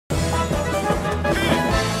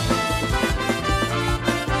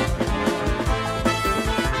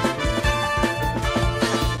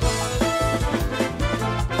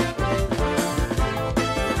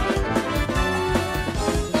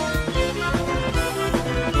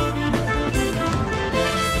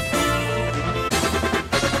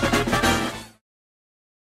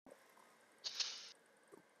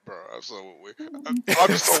Absolutely. I'm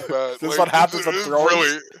just so bad. This is what happens when throwing.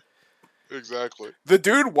 Really. Exactly. The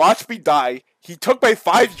dude watched me die. He took my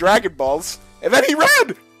 5 Dragon Balls, and then he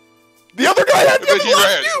ran. The other guy had the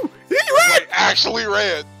last few. He ran. Like, actually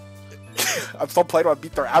ran. I'm still playing on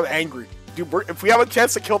beat there. I'm angry. Dude, if we have a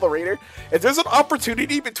chance to kill the Raider, if there's an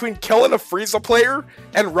opportunity between killing a Frieza player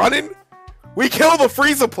and running, we kill the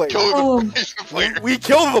Frieza player. We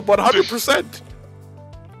kill them 100%.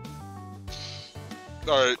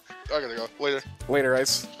 Alright, I gotta go. Later. Later,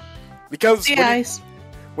 Ice. Because Ice.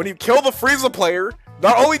 When you kill the Frieza player,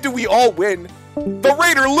 not only do we all win, the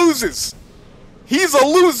Raider loses. He's a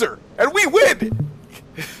loser, and we win.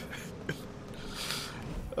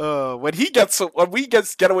 When we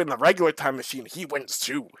get away in the regular time machine, he wins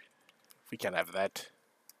too. We can't have that.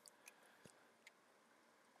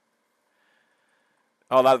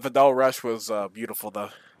 Oh, that Vidal Rush was beautiful though.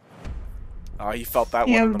 Oh, he felt that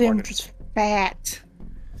one in the morning. Just fat.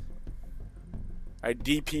 I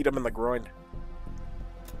DP'd him in the groin.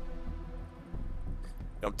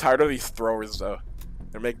 I'm tired of these throwers though.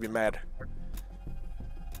 They make me mad.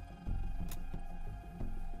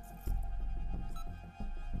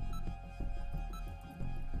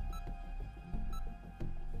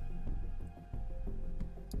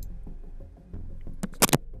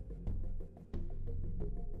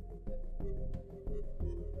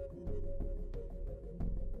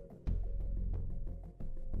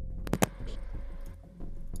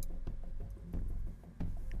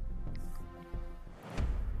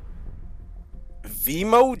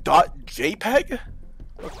 Vimo.jpg?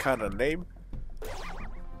 What kind of name?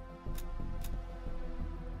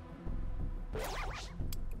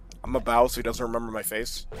 I'm a bow so he doesn't remember my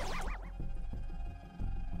face.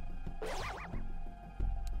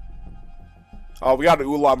 Oh, we got an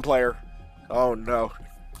Ulan player. Oh no.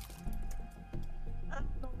 I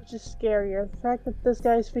don't know which is scarier, the fact that this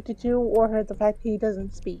guy is 52 or the fact he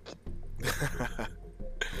doesn't speak.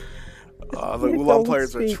 The Ulan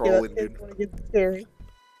players are trolling, dude. Scary.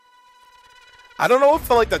 I don't know if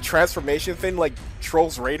the transformation thing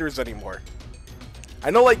trolls raiders anymore. I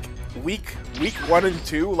know week 1 and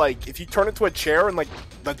 2, if you turn into a chair in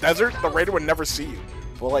the desert, the raider would never see you.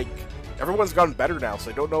 But everyone's gotten better now, so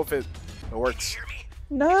I don't know if it works.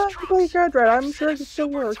 No, I tried right. I'm sure it still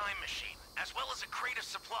works. As well as a crate of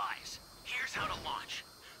supplies. Here's how to launch.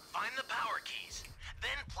 Find the power keys,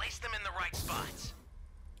 then place them in the right spots.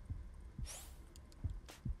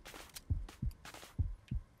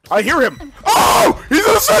 I hear him! Oh! He's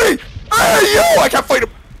in the city! Hey, yo! I can't fight him!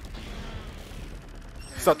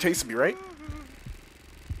 He's not chasing me, right?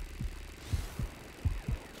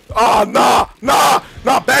 Oh, nah! Nah!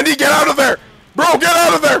 Nah, Bandy, get out of there! Bro, get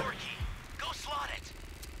out of there! Go slot it.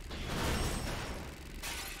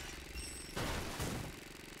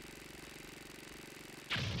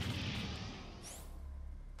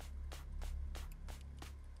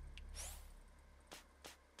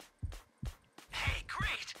 Hey,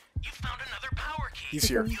 great! You found another power key. He's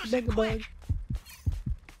here. Megabug.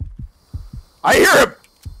 I hear him!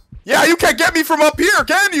 Yeah, you can't get me from up here,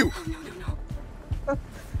 can you?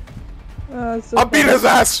 I'm beating his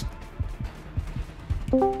ass!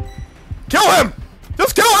 Kill him!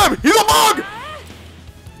 Just kill him! He's a bug!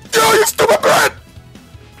 Yo, you stupid brat!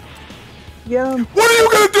 Get him. What are you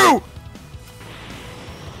gonna do?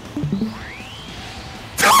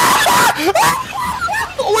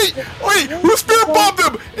 Wait! Who spirit bombed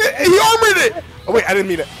him? He armored it! Oh wait, I didn't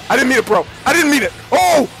mean it. I didn't mean it, bro. I didn't mean it.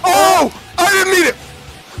 Oh! I didn't mean it!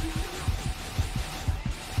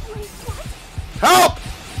 Help!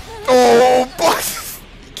 Oh, boy!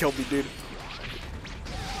 He killed me, dude.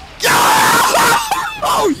 Yeah!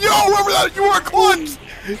 Oh, yo, whoever that, you are clutch!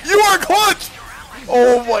 You are clutch!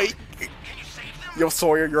 Oh my! Yo,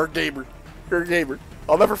 Sawyer, you're a gamer. You're a gamer.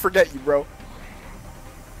 I'll never forget you, bro.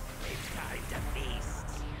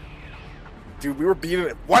 Dude, we were beating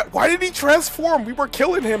it. Why did he transform? We were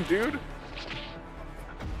killing him, dude.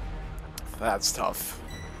 That's tough.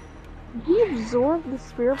 Did he absorb the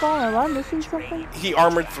spirit bomb? Am I missing something? He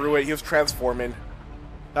armored through it. He was transforming.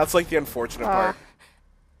 That's the unfortunate part.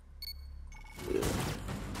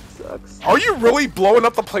 Sucks. Are you really blowing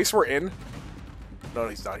up the place we're in? No,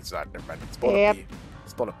 he's not. He's not. Never mind. It's blowing up B.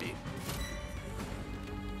 It's blowing up B.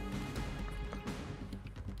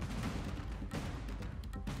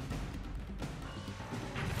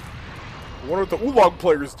 I wonder what the Oolong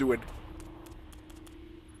player's doing.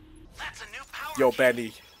 That's a new power Yo, key.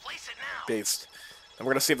 Bandy. Place it now. Based. And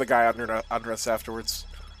we're gonna save the guy under us afterwards.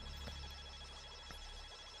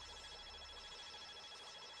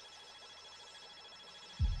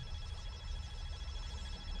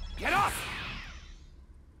 Get off!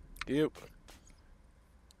 Yep.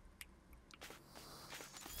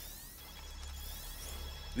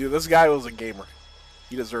 Dude, this guy was a gamer.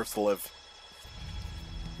 He deserves to live.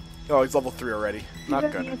 Oh, he's level 3 already.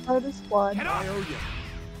 Not good. Even part of the squad. I'm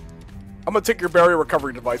gonna take your barrier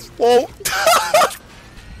recovery device. Whoa!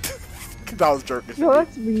 That was jerky. No,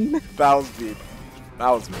 that's mean. That was mean. That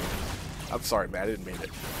was mean. I'm sorry, man. I didn't mean it.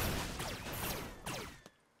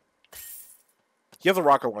 He has a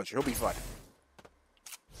rocket launcher. He'll be fine.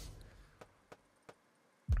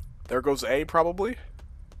 There goes A, probably.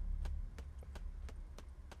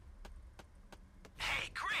 Hey,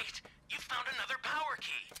 great! You found another power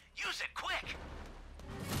key. Use it quick.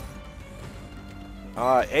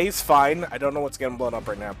 A's fine. I don't know what's getting blown up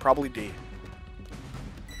right now. Probably D.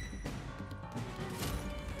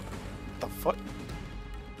 The fuck?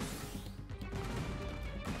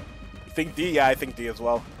 You think D? Yeah, I think D as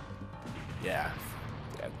well. Yeah.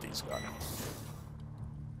 Yeah, D's gone.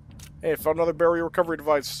 Hey, I found another barrier recovery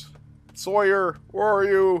device. Sawyer, where are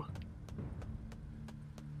you?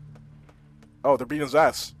 Oh, they're beating his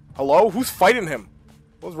ass. Hello? Who's fighting him?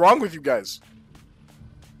 What's wrong with you guys?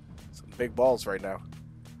 Some big balls right now.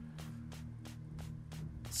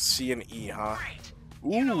 C and E, huh? Great.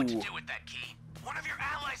 Ooh. You know what to do with that key. One of your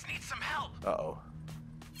allies needs some help. Uh-oh.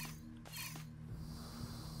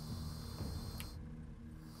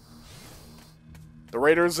 The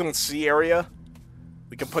Raiders in the C area.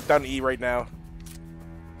 We can put down E right now.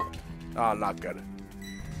 Oh, not good.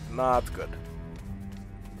 Not good.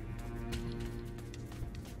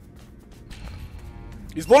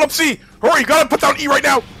 He's blown up C! Hurry, you gotta put down E right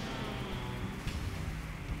now!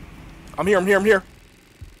 I'm here, I'm here, I'm here.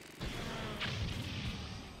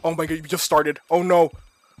 Oh my god, you just started. Oh no.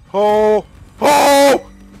 Oh!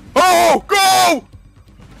 Oh! Oh! Go!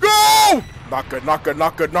 Go! Not good, not good,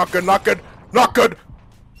 not good, not good, not good, not good!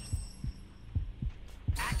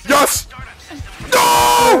 Yes!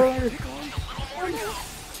 No!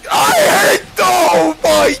 I hate. Oh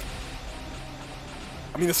my!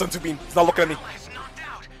 I mean the Senzu Bean. He's not looking at me. Allies knocked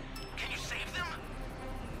out. Can you save them?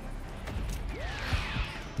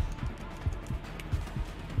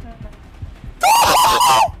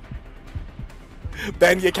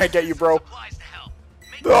 Ben, you can't get you, bro. Supplies to help.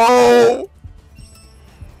 Make No!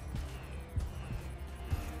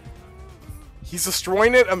 He's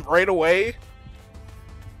destroying it right away.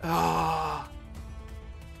 Ah.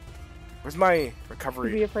 Where's my Be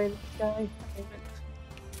recovery? afraid of this guy.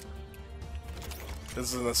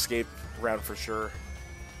 This is an escape round for sure.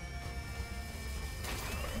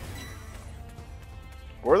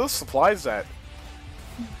 Where are those supplies at?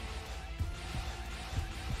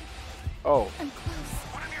 Oh,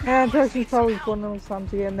 Yeah, Turkey's probably one of those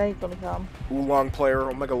times again. They ain't gonna come. Oolong player,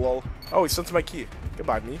 Omega lol. Oh, he sent my key.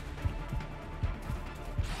 Goodbye, me.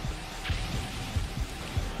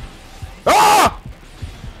 Ah!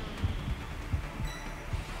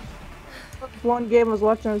 One game I was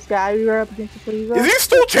watching this guy. We were up against the Freezer. Is he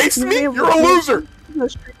still chasing me? You're a loser!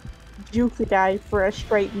 Juke the guy for a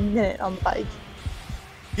straight minute on the bike.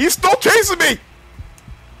 He's still chasing me!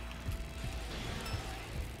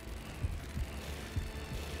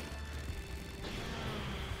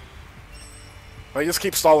 I just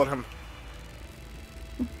keep stalling him.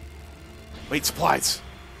 Wait, supplies.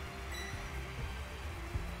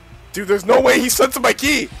 Dude, there's no way he sent to my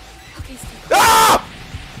key! Okay, Steve. Ah!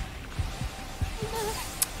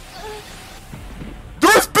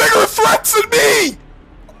 There's bigger threats than me!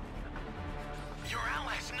 your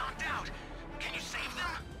allies knocked out. Can you save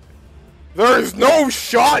them? There is no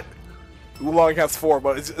shot! Oolong has 4,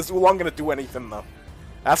 but is Oolong gonna do anything, though?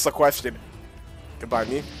 That's the question. Goodbye,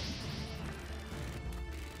 me.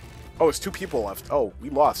 Oh, it's 2 people left. Oh, we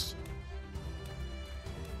lost.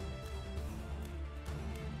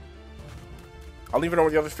 I don't even know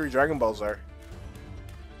where the other 3 Dragon Balls are.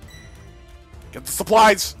 Get the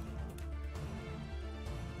supplies!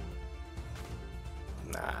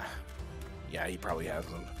 Nah. Yeah, he probably has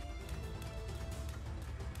them.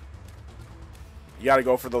 You gotta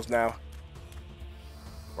go for those now.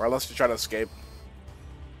 Or unless you're trying to escape.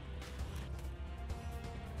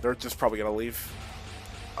 They're just probably gonna leave.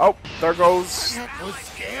 Oh, there goes. That was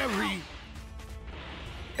scary.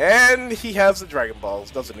 And he has the Dragon Balls,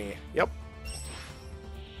 doesn't he? Yep.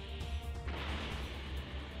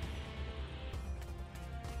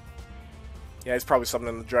 Yeah, he's probably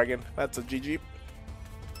summoning the dragon. That's a GG.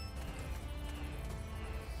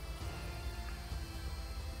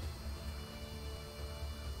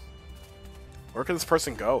 Where can this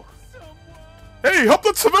person go? Hey, help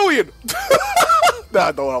that civilian!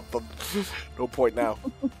 Nah, don't help them. No point now.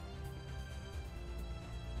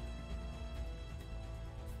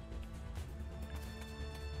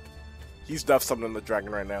 He's def summoning the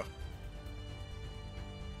dragon right now.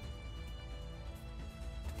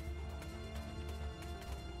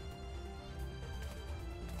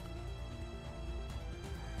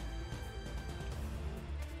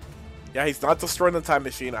 Yeah, he's not destroying the time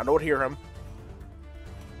machine. I don't hear him.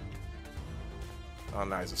 Oh,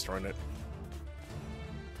 no, he's destroying it.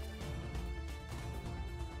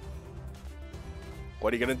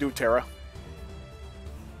 What are you gonna do, Terra?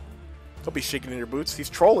 Don't be shaking in your boots. He's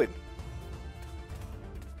trolling.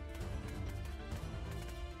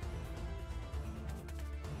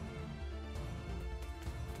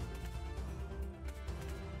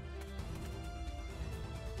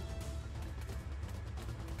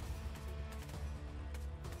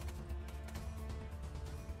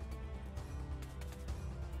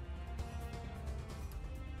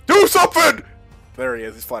 Do something! There he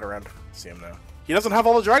is. He's flying around. See him now. He doesn't have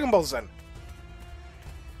all the Dragon Balls then.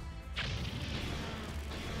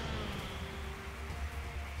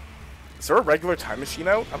 Is there a regular time machine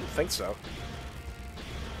out? I don't think so.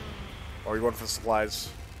 Or are you going for supplies?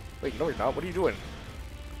 Wait, no you're not. What are you doing?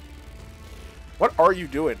 What are you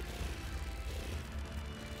doing?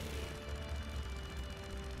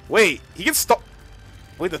 Wait, he can stop.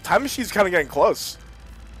 Wait, the time machine's kind of getting close.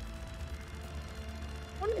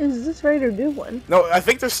 What is this Raider doing? No, I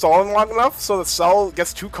think they're stalling long enough so the Cell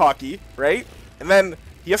gets too cocky, right? And then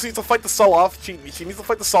he just needs to fight the Cell off. She needs to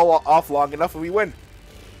fight the Cell off long enough and we win.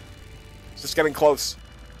 It's just getting close.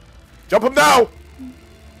 Jump him now!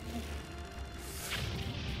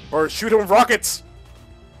 Or shoot him with rockets!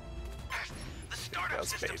 The startup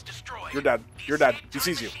system's destroyed. You're dead. You're The dead. same He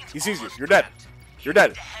sees you. time He sees you. machine's You're dead. almost prepped. You're dead. You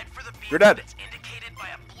need to head for the You're vehicle dead. that's indicated by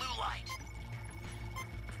a blue light.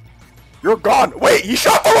 You're gone! Wait, he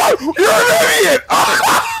shot the one! You're an idiot!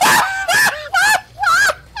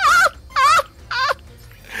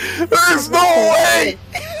 There's no way!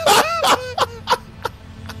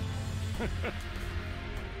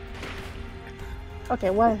 Okay,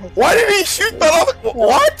 why? Why did he shoot that other?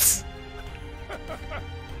 What?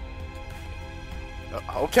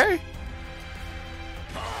 Okay.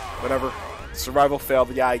 Whatever. Survival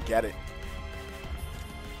failed. Yeah, I get it.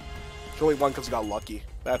 Only one because he got lucky.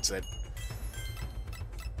 That's it.